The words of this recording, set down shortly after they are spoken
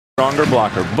stronger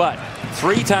blocker. But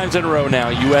 3 times in a row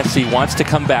now, USC wants to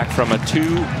come back from a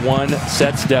 2-1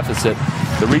 sets deficit.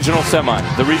 The regional semi,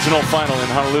 the regional final in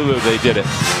Honolulu, they did it.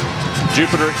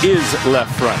 Jupiter is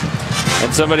left front.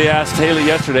 And somebody asked Haley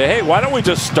yesterday, hey, why don't we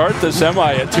just start the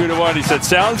semi at 2-1? He said,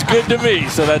 sounds good to me.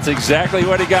 So that's exactly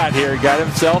what he got here. He got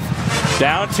himself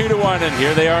down 2-1, and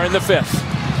here they are in the 5th.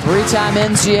 3-time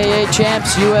NCAA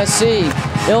champs USC.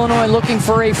 Illinois looking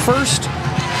for a first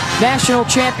national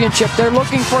championship. They're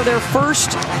looking for their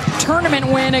first tournament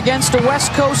win against a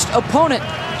West Coast opponent.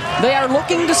 They are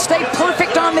looking to stay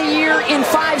perfect on the year in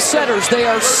 5-setters. They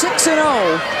are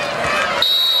 6-0.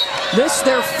 This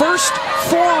their first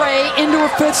foray into a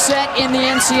 5th set in the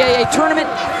NCAA tournament.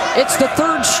 It's the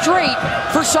 3rd straight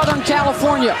for Southern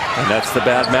California. And that's the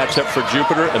bad matchup for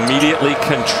Jupiter. Immediately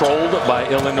controlled by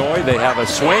Illinois. They have a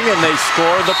swing and they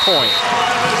score the point.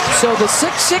 So the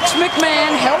 6'6"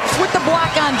 McMahon helps with the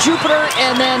block on Jupiter,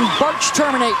 and then Barch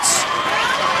terminates.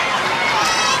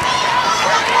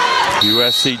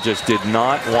 USC just did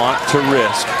not want to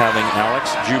risk having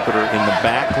Alex Jupiter in the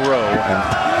back row and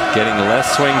getting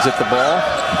less swings at the ball.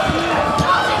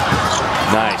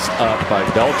 Nice up by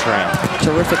Beltran.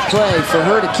 Terrific play for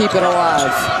her to keep it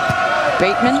alive.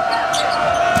 Bateman.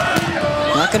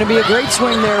 Not going to be a great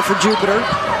swing there for Jupiter.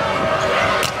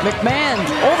 McMahon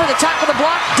over the top of the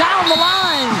block, down the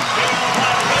line.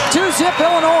 2-zip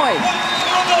Illinois.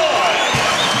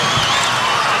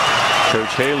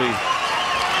 Coach Haley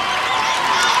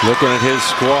looking at his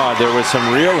squad. There was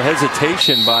some real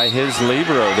hesitation by his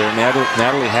libero there,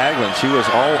 Natalie Haglund. She was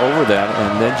all over that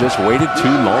and then just waited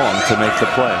too long to make the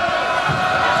play.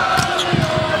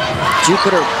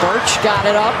 Jupiter Barch got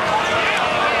it up.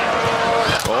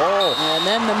 Oh. And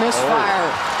then the misfire.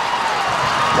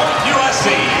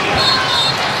 USC.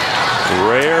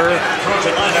 Rare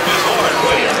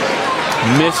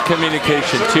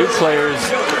miscommunication. 2 players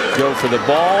go for the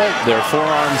ball. Their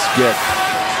forearms get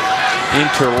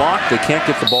interlocked. They can't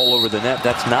get the ball over the net.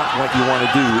 That's not what you want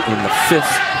to do in the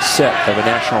 5th set of a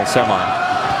national semi.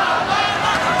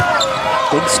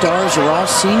 Big stars are all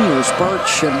seniors.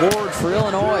 Barch and Ward for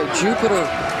Illinois. Jupiter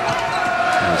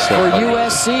for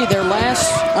USC. Their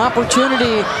last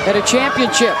opportunity at a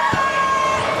championship.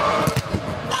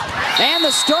 And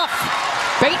the stuff.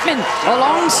 Bateman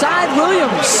alongside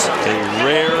Williams. A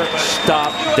rare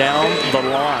stop down the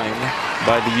line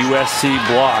by the USC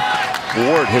block.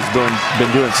 Ward has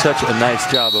been doing such a nice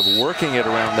job of working it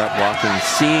around that block and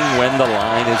seeing when the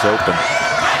line is open.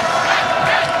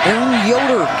 Aaron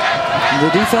Yoder, the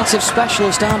defensive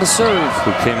specialist, on to serve.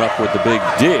 Who came up with the big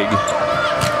dig.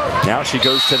 Now she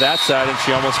goes to that side, and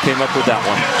she almost came up with that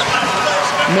one.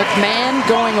 McMahon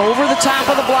going over the top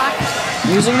of the block,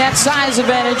 using that size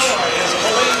advantage.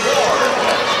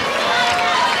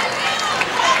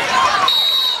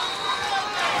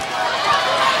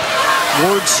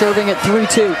 Ward serving at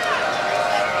 3-2.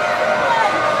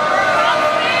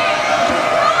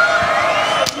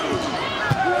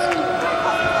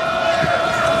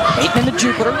 Bateman to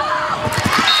Jupiter.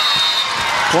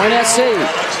 Point SC.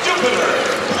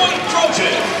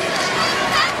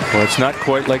 Well, it's not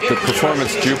quite like the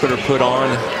performance Jupiter put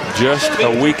on just a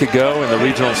week ago in the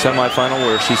regional semifinal,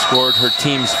 where she scored her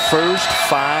team's first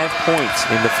 5 points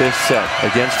in the 5th set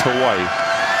against Hawaii.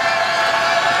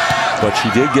 But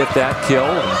she did get that kill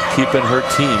and keeping her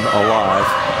team alive.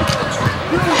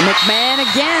 McMahon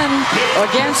again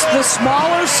against the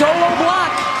smaller solo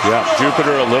block. Yeah,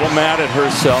 Jupiter a little mad at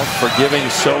herself for giving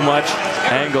so much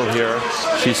angle here.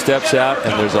 She steps out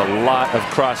and there's a lot of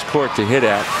cross court to hit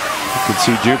at. You can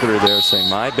see Jupiter there saying,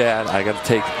 my bad, I got to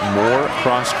take more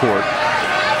cross court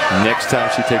next time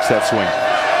she takes that swing.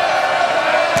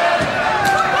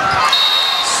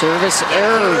 Service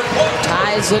error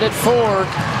ties it at 4.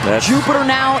 Jupiter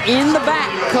now in the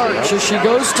back coach as she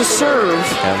goes to serve.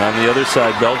 And on the other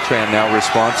side, Beltran now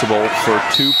responsible for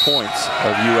 2 points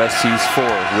of USC's 4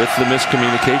 with the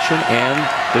miscommunication and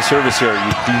the service error.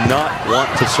 You do not want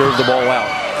to serve the ball out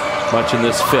much in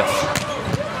this 5th.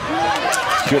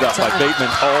 Good up by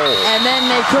Bateman. Oh. And then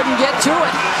they couldn't get to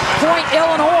it. Point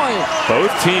Illinois.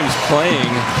 Both teams playing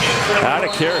out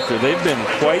of character. They've been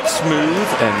quite smooth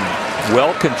and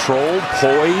well controlled,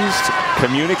 poised,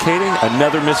 communicating.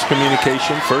 Another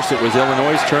miscommunication. First it was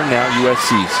Illinois' turn, now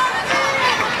USC's.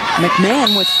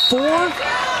 McMahon with 4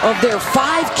 of their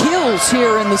 5 kills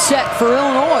here in the set for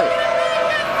Illinois.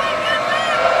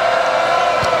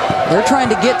 They're trying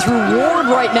to get through Ward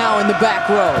right now in the back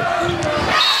row.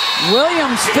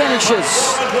 Williams finishes.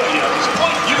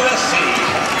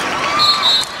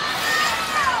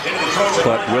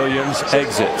 But Williams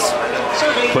exits.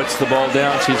 Puts the ball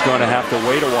down. She's going to have to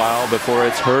wait a while before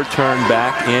it's her turn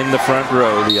back in the front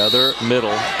row. The other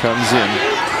middle comes in.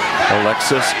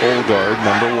 Alexis Olgard,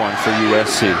 #1 for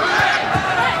USC.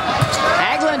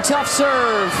 Haglund, tough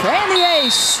serve, and the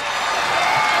ace.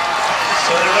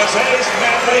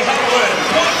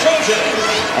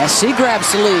 SC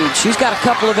grabs the lead. She's got a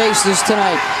couple of aces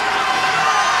tonight.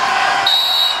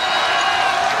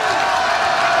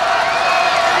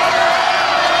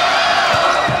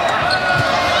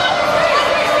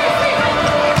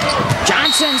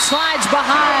 Johnson slides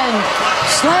behind,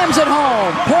 slams it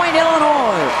home. Point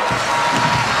Illinois.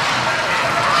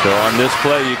 So on this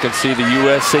play, you can see the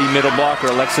USC middle blocker,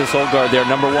 Alexis Olgard there,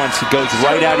 #1. She goes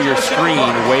right out of your screen,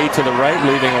 way to the right,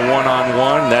 leaving a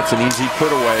one-on-one. That's an easy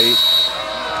put away.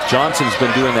 Johnson's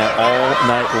been doing that all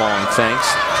night long, thanks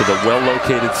to the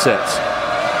well-located sets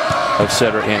of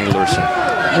setter Annie Lursen.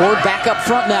 Ward back up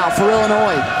front now for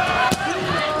Illinois.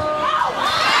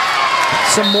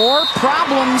 Some more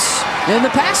problems in the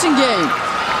passing game.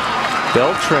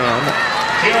 Beltran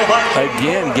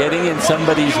again getting in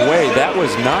somebody's way. That was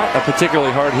not a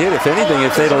particularly hard hit. If anything,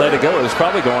 if they'd have let it go, it was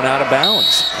probably going out of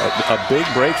bounds. A big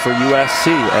break for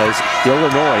USC as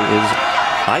Illinois is,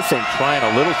 I think, trying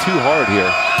a little too hard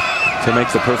here to make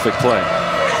the perfect play.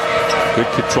 Good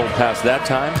controlled pass that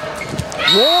time.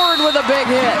 Ward with a big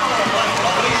hit.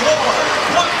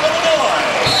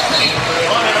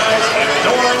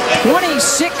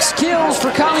 26 kills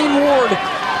for Colleen Ward.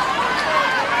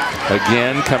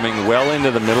 Again, coming well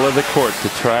into the middle of the court to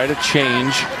try to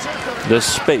change the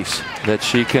space that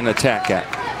she can attack at.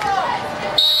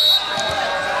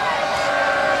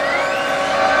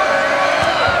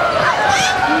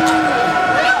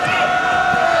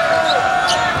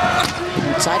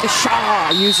 Inside to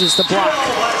Shaw, uses the block.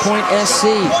 Point SC.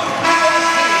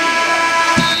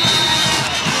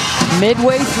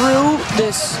 Midway through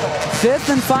this 5th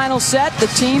and final set, the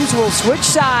teams will switch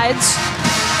sides.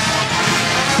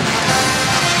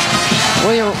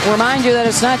 We'll remind you that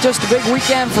it's not just a big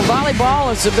weekend for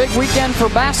volleyball, it's a big weekend for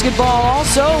basketball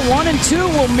also. 1 and 2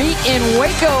 will meet in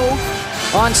Waco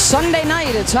on Sunday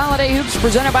night. It's Holiday Hoops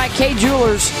presented by Kay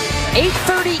Jewelers.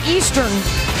 8:30 Eastern,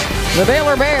 the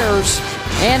Baylor Bears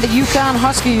and the UConn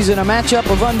Huskies in a matchup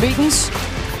of unbeatens.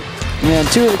 And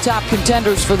 2 of the top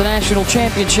contenders for the national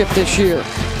championship this year.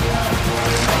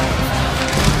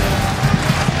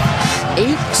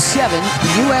 8-7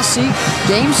 USC,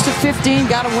 games to 15,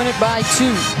 got to win it by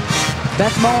 2.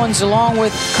 Beth Mullins along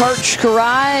with Karch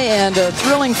Karai, and a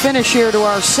thrilling finish here to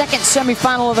our second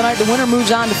semifinal of the night. The winner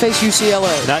moves on to face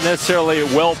UCLA. Not necessarily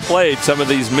well played. Some of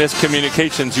these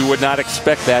miscommunications, you would not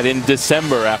expect that in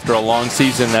December after a long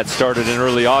season that started in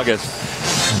early August.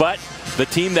 But the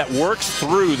team that works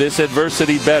through this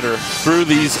adversity better, through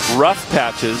these rough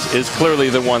patches, is clearly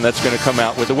the one that's going to come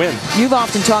out with the win. You've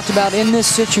often talked about in this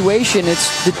situation,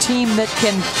 it's the team that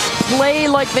can play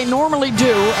like they normally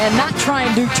do and not try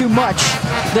and do too much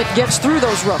that gets through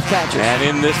those rough patches. And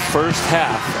in this first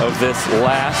half of this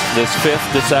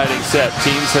 5th deciding set,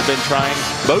 teams have been trying,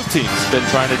 both teams have been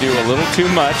trying to do a little too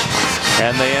much,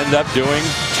 and they end up doing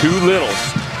too little.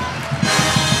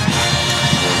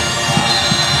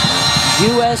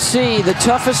 USC, the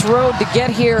toughest road to get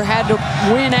here, had to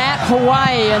win at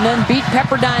Hawaii and then beat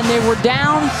Pepperdine. They were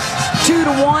down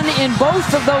 2-1 in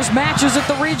both of those matches at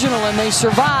the regional, and they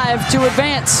survived to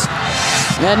advance.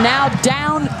 And now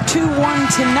down 2-1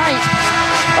 tonight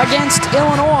against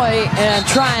Illinois and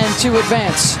trying to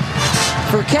advance.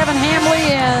 For Kevin Hamley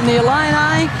and the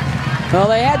Illini, well,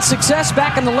 they had success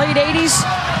back in the late 80s.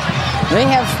 They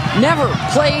have never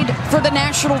played for the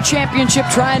national championship,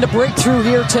 trying to break through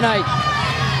here tonight.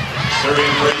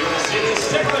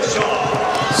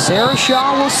 Sarah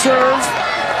Shaw will serve.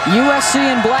 USC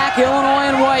in black, Illinois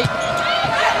in white.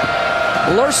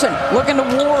 Lursen looking to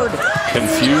Ward.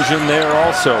 Confusion there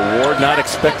also. Ward not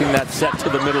expecting that set to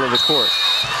the middle of the court.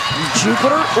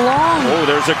 Jupiter long. Oh,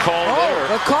 there's a call there.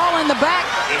 A call in the back.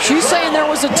 She's saying there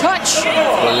was a touch.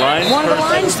 One of the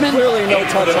linesmen. Clearly no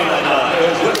touch on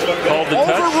that. Called the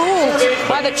touch. Overruled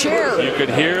by the chair. You could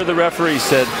hear the referee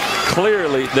said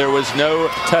clearly there was no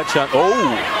touch on.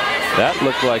 Oh, that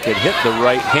looked like it hit the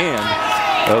right hand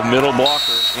of middle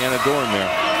blocker Anna Dorn there.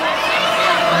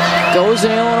 Goes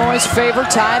in Illinois' favor,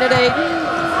 tied at 8.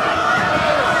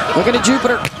 Looking at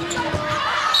Jupiter.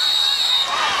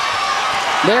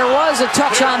 There was a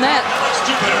touch on that.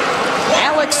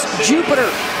 Alex Jupiter.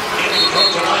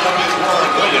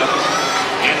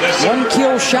 1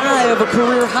 kill shy of a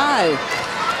career high.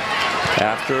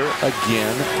 After,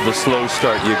 again, the slow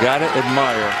start. You got to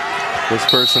admire This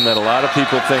person that a lot of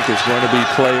people think is going to be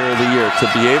player of the year, to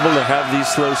be able to have these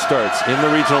slow starts in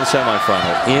the regional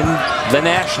semifinal, in the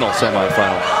national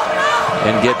semifinal,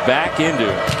 and get back into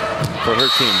it for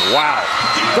her team. Wow.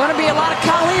 Going to be a lot of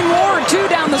Colleen Ward, too,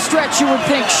 down the stretch, you would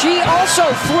think. She also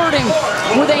flirting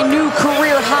with a new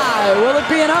career high. Will it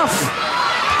be enough?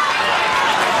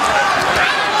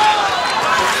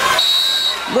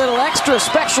 Little extra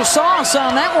special sauce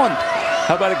on that one.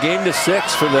 How about a game to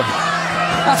 6 for the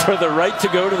for the right to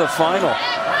go to the final?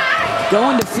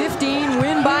 Going to 15,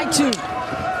 win by 2.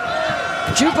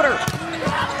 Jupiter.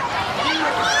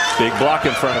 Big block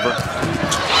in front of her.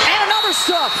 And another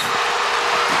stuff.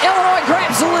 Illinois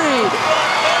grabs the lead.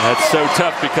 That's so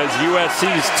tough because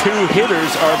USC's 2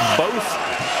 hitters are both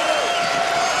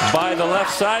by the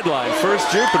left sideline. First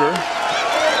Jupiter,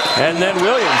 and then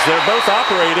Williams. They're both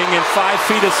operating in 5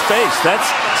 feet of space. That's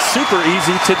super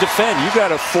easy to defend. You got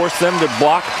to force them to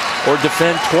block or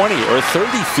defend 20 or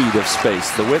 30 feet of space,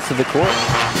 the width of the court.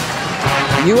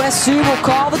 USC will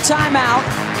call the timeout.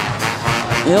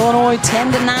 Illinois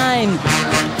 10-9.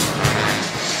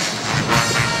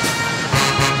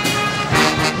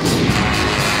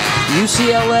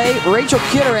 UCLA, Rachel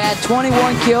Kidder had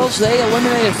 21 kills. They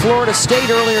eliminated Florida State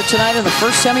earlier tonight in the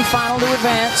first semifinal to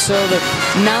advance. So the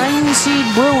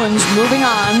 9-seed Bruins moving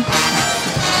on.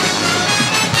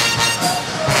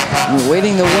 We're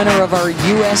waiting the winner of our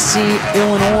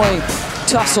USC-Illinois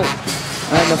tussle.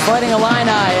 And the Fighting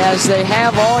Illini, as they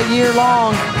have all year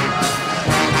long.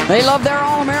 They love their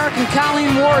All-American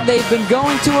Colleen Ward. They've been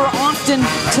going to her often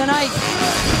tonight.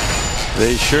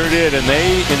 They sure did, and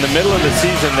they, in the middle of the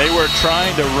season, they were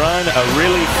trying to run a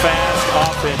really fast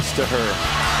offense to her.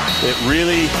 It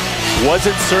really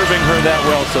wasn't serving her that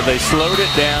well, so they slowed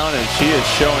it down, and she is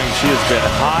showing she has been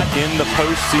hot in the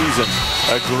postseason.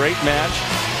 A great match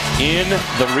in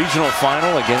the regional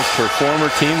final against her former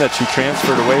team that she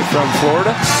transferred away from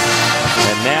Florida,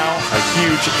 and now a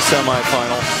huge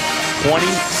semifinal.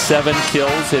 27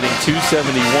 kills, hitting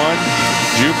 .271.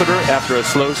 Jupiter, after a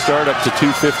slow start, up to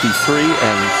 .253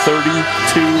 and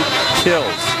 32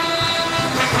 kills.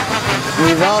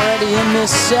 We've already in this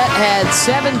set had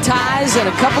 7 ties and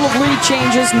a couple of lead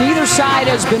changes. Neither side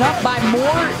has been up by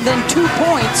more than 2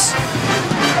 points.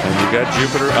 And you got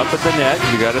Jupiter up at the net.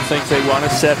 You got to think they want to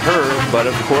set her, but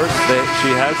of course she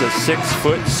has a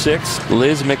 6'6"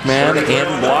 Liz McMahon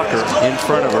and blocker in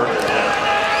front of her.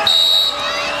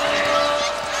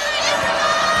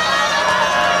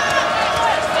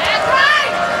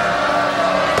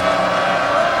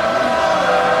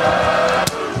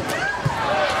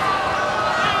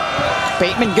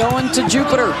 Bateman going to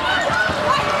Jupiter.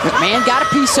 McMahon got a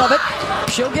piece of it.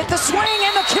 She'll get the swing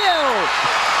and the kill.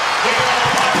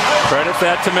 Credit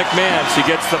that to McMahon. She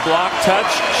gets the block touch.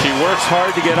 She works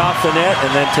hard to get off the net and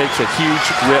then takes a huge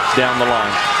rip down the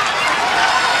line.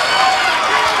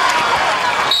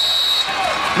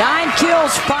 9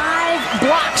 kills, 5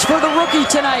 blocks for the rookie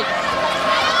tonight.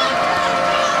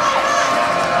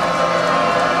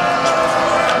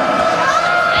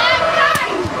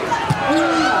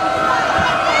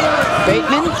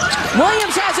 Bateman.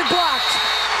 Williams has it blocked.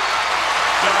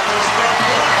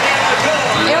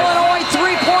 Illinois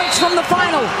 3 points from the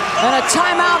final and a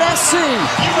timeout SC.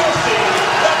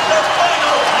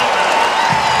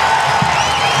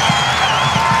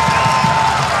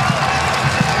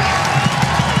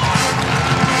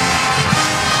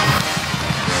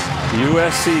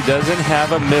 USC doesn't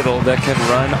have a middle that can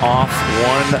run off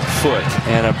 1 foot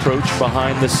and approach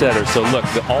behind the setter. So look,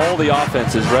 all the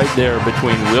offense is right there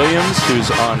between Williams, who's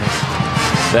on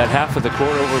that half of the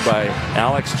court over by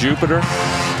Alex Jupiter,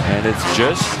 and it's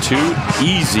just too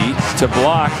easy to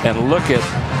block. And look at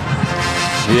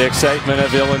the excitement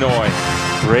of Illinois.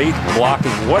 Great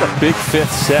blocking. What a big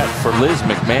 5th set for Liz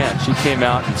McMahon. She came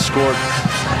out and scored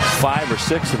 5 or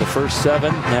 6 of the first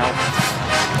 7. Now,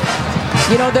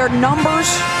 you know, their numbers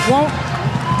won't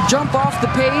jump off the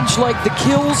page like the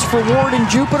kills for Ward and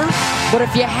Jupiter, but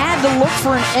if you had to look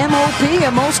for an MOP,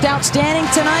 a most outstanding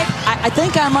tonight, I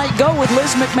think I might go with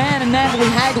Liz McMahon and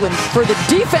Natalie Hagelin for the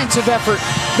defensive effort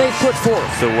they've put forth.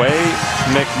 The way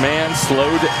McMahon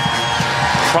slowed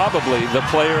probably the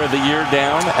player of the year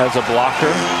down as a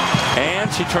blocker,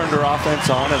 and she turned her offense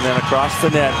on, and then across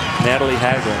the net, Natalie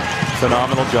Hagelin,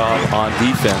 phenomenal job on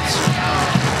defense.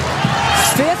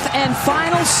 5th and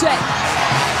final set.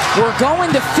 We're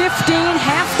going to 15,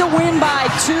 have to win by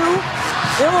 2.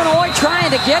 Illinois trying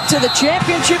to get to the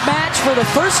championship match for the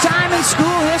first time in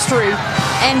school history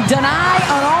and deny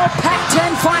an all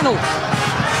Pac-10 final.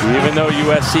 Even though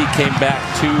USC came back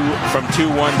from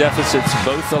 2-1 deficits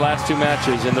both the last two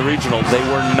matches in the regional, they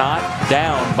were not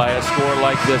down by a score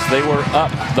like this. They were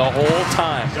up the whole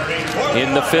time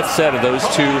in the fifth set of those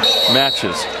two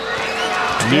matches.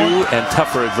 New and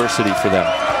tougher adversity for them.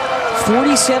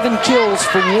 47 kills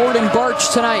for Ward and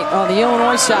Barch tonight on the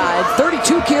Illinois side.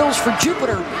 32 kills for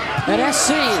Jupiter and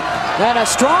SC. And a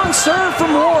strong serve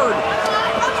from Ward.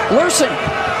 Lurson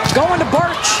going to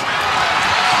Barch.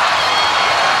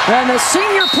 And the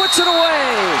senior puts it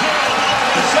away.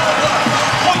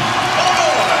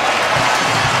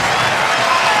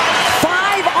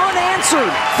 5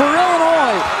 unanswered for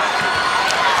Illinois.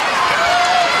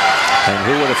 And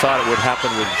who would have thought it would happen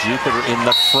with Jupiter in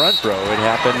the front row? It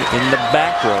happened in the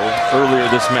back row earlier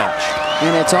this match.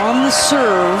 And it's on the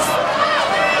serve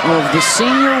of the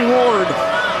senior Ward.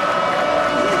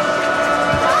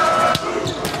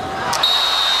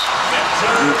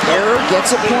 The error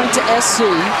gets a point to SC.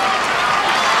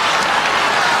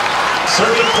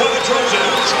 Serving for the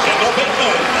Trojans, Kendall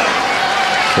Bittman.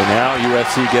 So now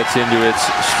USC gets into its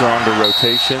stronger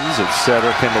rotations. Its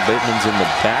setter, Kendall Bittman's in the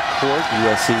backcourt.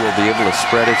 USC will be able to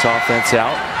spread its offense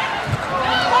out.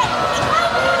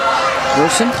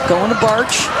 Wilson going to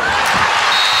Barch.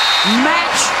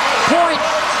 Match point.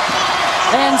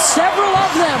 And several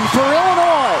of them for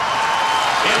Illinois.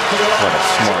 What a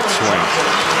smart swing.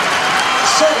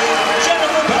 Serving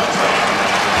Jennifer Beltran.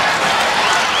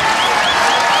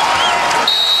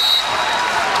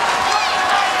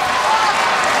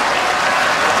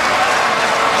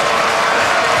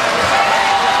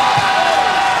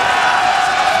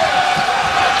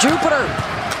 Jupiter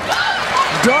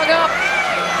dug up.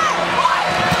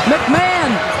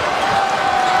 McMahon.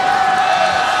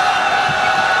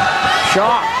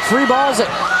 Shaw free balls it.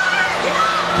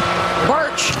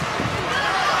 Barch.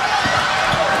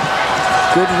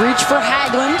 Good reach for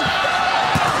Hagland.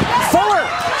 Fuller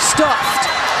stuffed.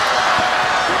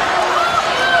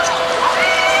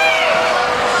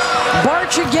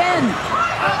 Barch again.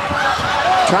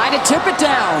 Trying to tip it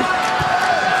down.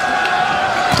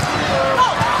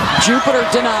 Jupiter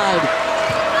denied.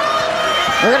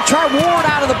 They're going to try Ward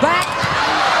out of the back.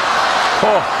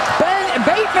 Oh.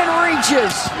 Bateman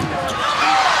reaches.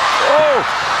 Oh.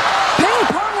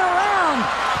 Ping-ponging around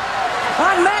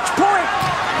on match point.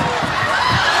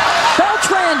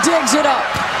 Beltran digs it up.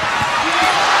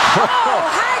 Oh,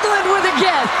 Hagland with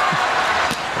again.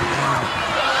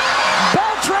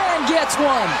 Beltran gets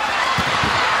one.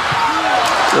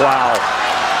 Wow.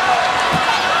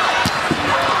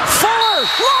 Fuller,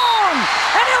 long,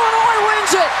 and Illinois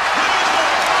wins it.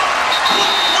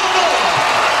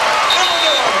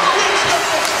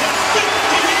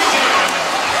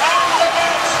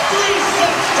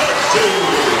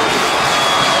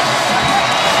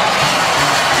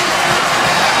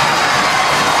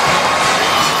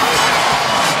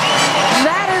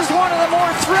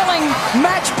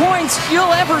 Match points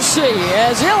you'll ever see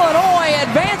as Illinois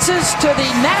advances to the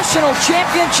national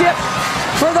championship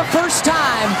for the first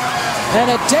time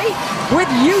and a date with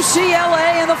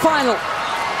UCLA in the final.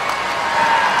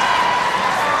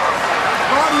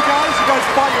 Well, you guys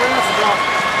fought your asses off.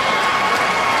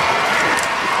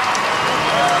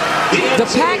 The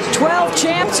Pac-12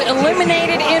 champs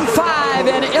eliminated in 5,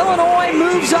 and Illinois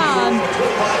moves on.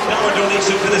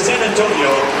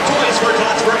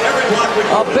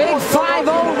 A big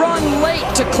 5-0 run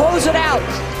late to close it out.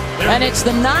 And it's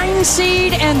the 9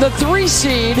 seed and the 3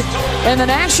 seed in the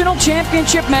national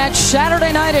championship match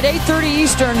Saturday night at 8:30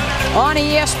 Eastern on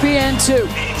ESPN2.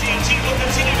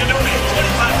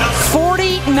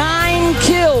 49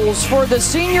 kills for the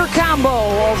senior combo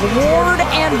of Ward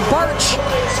and Barch,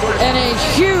 and a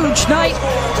huge night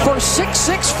for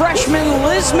 6'6" freshman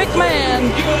Liz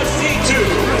McMahon.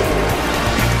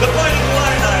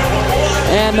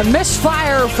 And the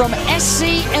misfire from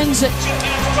SC ends it.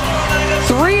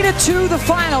 3-2 the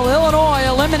final. Illinois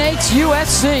eliminates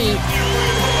USC.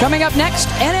 Coming up next,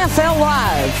 NFL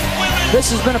Live.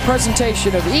 This has been a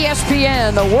presentation of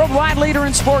ESPN, the worldwide leader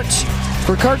in sports.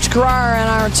 For Coach Carrara and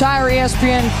our entire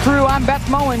ESPN crew, I'm Beth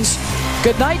Mowens.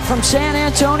 Good night from San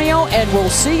Antonio, and we'll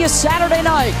see you Saturday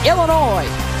night, Illinois,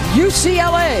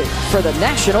 UCLA, for the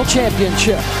national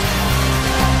championship.